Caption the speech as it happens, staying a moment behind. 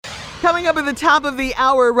Coming up at the top of the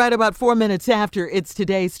hour, right about 4 minutes after, it's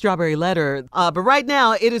today's Strawberry Letter. But right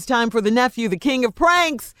now, it is time for the nephew, the king of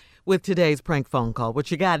pranks, with today's prank phone call. What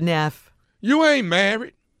you got, Neff? You ain't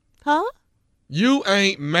married. Huh? You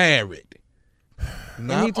ain't married.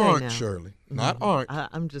 Not Aunt now. Shirley. Not Aunt.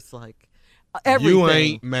 I'm just like, everything. You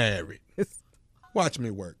ain't married. Watch me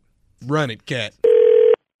work. Run it, cat.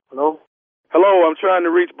 Hello? Hello, I'm trying to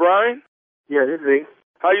reach Brian. Yeah, this is he.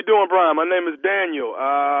 How you doing, Brian? My name is Daniel.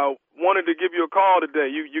 Wanted to give you a call today.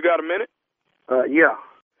 You got a minute? Yeah.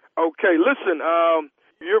 Okay, listen.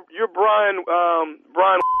 You're Brian.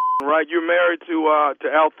 Brian, right? You're married to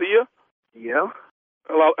Althea. Yeah.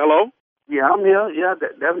 Hello. Yeah, I'm here. Yeah,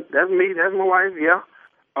 that's me. That's my wife. Yeah.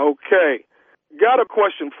 Okay. Got a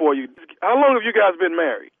question for you. How long have you guys been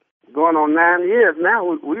married? Going on 9 years now.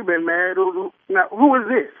 We've been married. Now, who is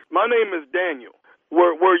this? My name is Daniel.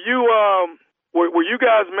 Were you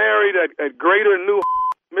guys married at Greater New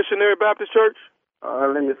Missionary Baptist Church?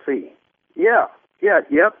 Let me see. Yeah. Yep.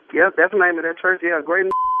 That's the name of that church. Yeah, Great.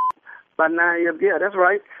 About 9 years. Yeah, that's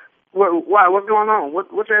right. Why? What's going on? What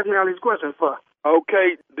you asking me all these questions for?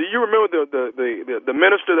 Okay. Do you remember the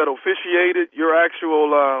minister that officiated your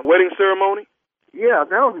actual wedding ceremony? Yeah,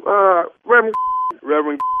 that was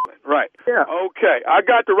Reverend. Right. Yeah. Okay. I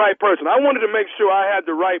got the right person. I wanted to make sure I had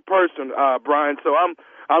the right person, Brian. So I'm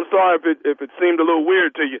sorry if it seemed a little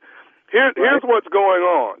weird to you. Here's what's going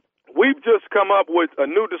on. We've just come up with a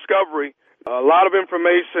new discovery, a lot of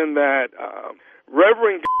information that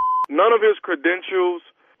Reverend, none of his credentials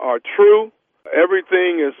are true.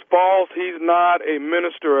 Everything is false. He's not a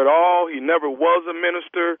minister at all. He never was a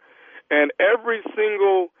minister. And every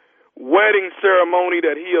single wedding ceremony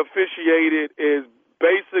that he officiated is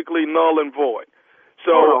basically null and void.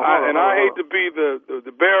 So, I hate to be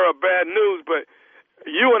the bearer of bad news, but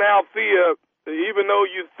you and Althea, even though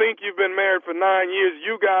you think you've been married for 9 years,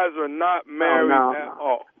 you guys are not married at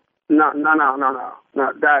all. No.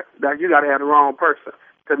 Doc, you got to have the wrong person.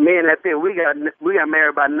 Because me and Althea, we got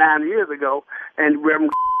married about 9 years ago, and Reverend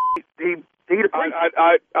he the preacher.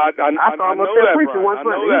 I know that, Brian. I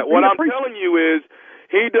know that. What I'm telling you is,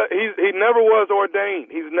 he never was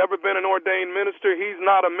ordained. He's never been an ordained minister. He's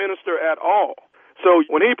not a minister at all. So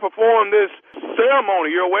when he performed this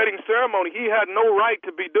ceremony, your wedding ceremony, he had no right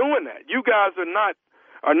to be doing that. You guys are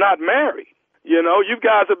not married. You know, you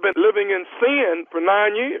guys have been living in sin for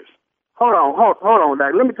 9 years. Hold on,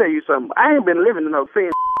 Doc. Let me tell you something. I ain't been living in no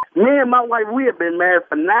sin. Me and my wife, we have been married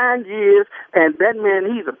for 9 years, and that man,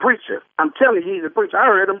 he's a preacher. I'm telling you, he's a preacher.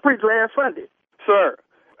 I heard him preach last Sunday. Sir,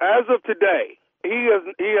 as of today, he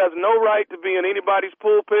has no right to be in anybody's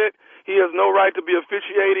pulpit. He has no right to be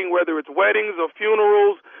officiating, whether it's weddings or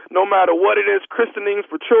funerals, no matter what it is, christenings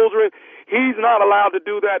for children. He's not allowed to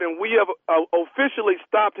do that, and we have officially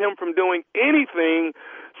stopped him from doing anything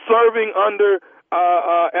serving under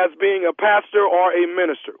as being a pastor or a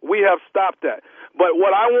minister. We have stopped that. But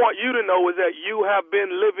what I want you to know is that you have been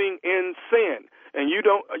living in sin, and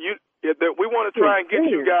we want to try and get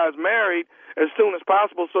you guys married as soon as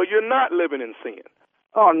possible so you're not living in sin.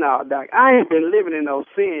 Oh, no, Doc. I ain't been living in no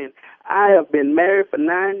sin. I have been married for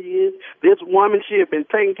 9 years. This woman, she has been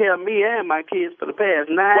taking care of me and my kids for the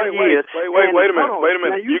past 9 years. Wait a minute.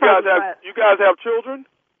 Now, you guys have children?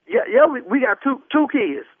 Yeah, we got two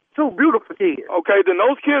kids. Two beautiful kids. Okay, then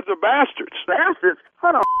those kids are bastards. Bastards?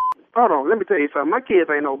 Hold on. Let me tell you something. My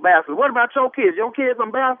kids ain't no bastards. What about your kids? Your kids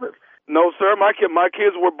are bastards? No, sir. My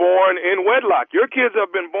kids were born in wedlock. Your kids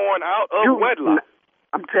have been born out of wedlock.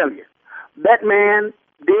 I'm telling you, that man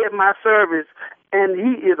did my service, and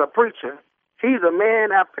he is a preacher. He's a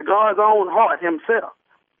man after God's own heart himself.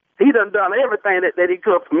 He done everything that he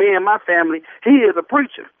could for me and my family. He is a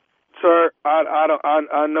preacher. Sir,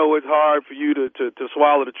 I know it's hard for you to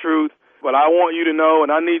swallow the truth, but I want you to know,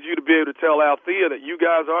 and I need you to be able to tell Althea that you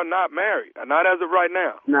guys are not married, not as of right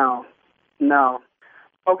now. No.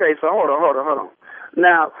 Okay, so hold on.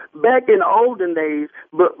 Now, back in the olden days,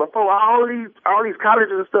 but before all these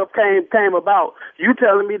colleges and stuff came about, you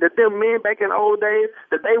telling me that them men back in the old days,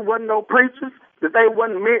 that they wasn't no preachers, that they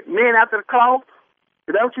wasn't men after the cloth?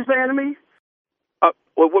 Is that what you're saying to me?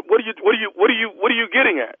 What are you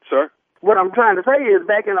getting at, sir? What I'm trying to say is,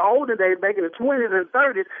 back in the olden days, back in the 20s and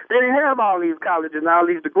 30s, they didn't have all these colleges and all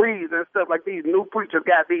these degrees and stuff like these new preachers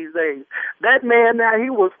got these days. That man now,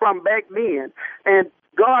 he was from back then, and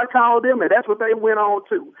God called them, and that's what they went on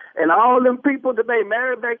to. And all them people that they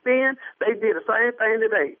married back then, they did the same thing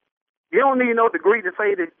today. You don't need no degree to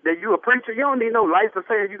say that you're a preacher. You don't need no license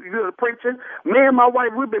saying you're a preacher. Me and my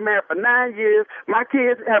wife, we've been married for 9 years. My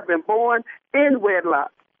kids have been born in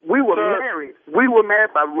wedlock. We were married. We were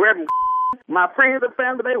married by Reverend. My friends and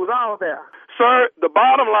family, they was all there. Sir, the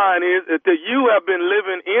bottom line is that you have been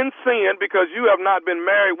living in sin because you have not been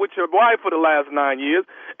married with your wife for the last 9 years,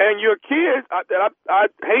 and your kids,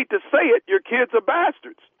 I hate to say it, your kids are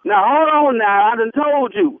bastards. Now, hold on now. I done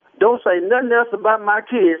told you. Don't say nothing else about my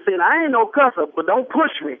kids. See, I ain't no cusser, but don't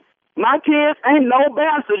push me. My kids ain't no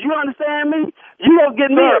bastards. You understand me? You don't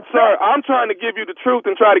get me upset. Sir, I'm trying to give you the truth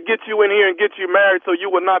and try to get you in here and get you married so you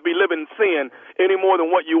will not be living in sin any more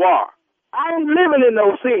than what you are. I ain't living in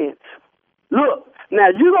no sin. Look,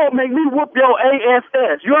 now you gonna make me whoop your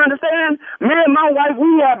ASS. You understand? Me and my wife,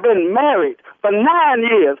 we have been married for 9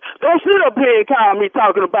 years. Don't sit up here and call me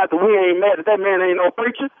talking about we ain't married. That man ain't no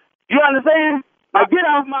preacher. You understand? Now get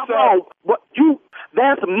off my phone.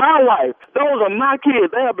 That's my wife. Those are my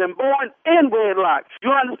kids. They have been born in wedlock.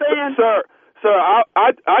 You understand? Sir,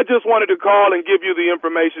 I just wanted to call and give you the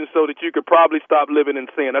information so that you could probably stop living in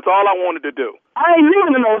sin. That's all I wanted to do. I ain't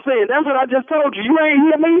living in no sin. That's what I just told you. You ain't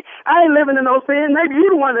hear me? I ain't living in no sin. Maybe you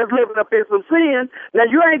the one that's living up in some sin. Now,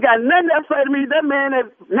 you ain't got nothing to say to me. That man that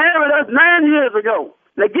married us 9 years ago.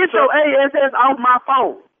 Now, get your ASS off my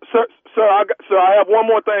phone. Sir, I have one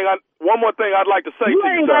more thing. One more thing I'd like to say to you, You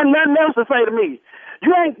ain't got nothing else to say to me.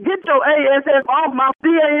 You ain't get your ASS off my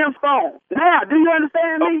DAM phone. Now, do you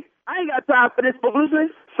understand me? I ain't got time for this publicity.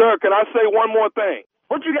 Sir, can I say one more thing?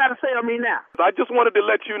 What you got to say to me now? I just wanted to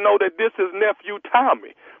let you know that this is nephew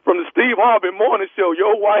Tommy from the Steve Harvey Morning Show.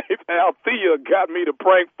 Your wife, Althea, got me to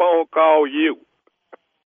prank phone call you.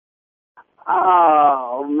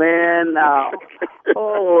 Oh, man, no.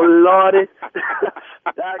 Oh, Lordy.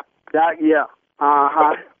 Doc, yeah.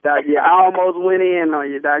 Doc, yeah, I almost went in on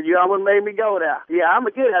you, Doc. You almost made me go there. Yeah, I'm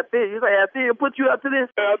a good Althea. You say Althea put you up to this?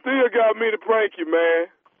 Althea got me to prank you, man.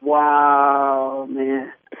 Wow,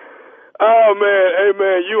 man. Oh, man. Hey,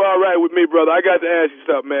 man, you all right with me, brother? I got to ask you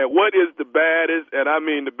something, man. What is the baddest, and I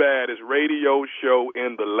mean the baddest, radio show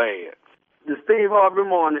in the land? The Steve Harvey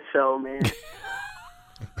Morning Show, man.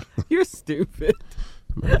 You're stupid.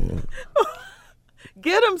 Man.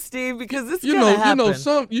 Get him, Steve, because this is gonna happen.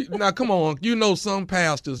 Now come on, some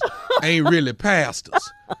pastors ain't really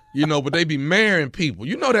pastors, but they be marrying people.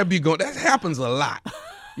 That happens a lot.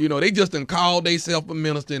 They just done call themselves a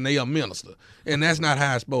minister and they a minister, and that's not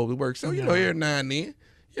how it's supposed to work. So every now and then,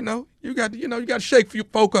 you got to shake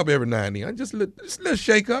folk up every now and then. Just let's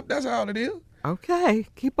shake up. That's all it is. Okay,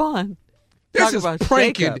 keep on. This is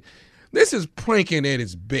pranking. This is pranking at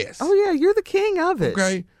its best. Oh yeah, you're the king of it.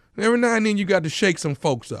 Okay. Every now and then you got to shake some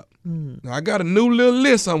folks up. Now, I got a new little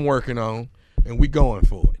list I'm working on, and we going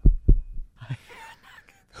for it.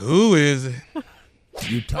 Who is it?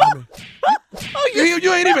 You, Tommy.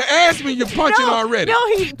 You ain't even asked me. You're punching already.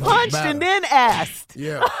 No, he punched and then asked.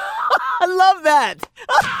 Yeah. I love that.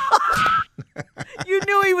 You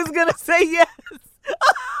knew he was going to say yes.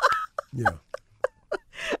 Yeah.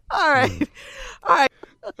 All right.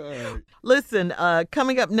 Listen,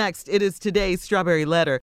 coming up next, it is today's Strawberry Letter.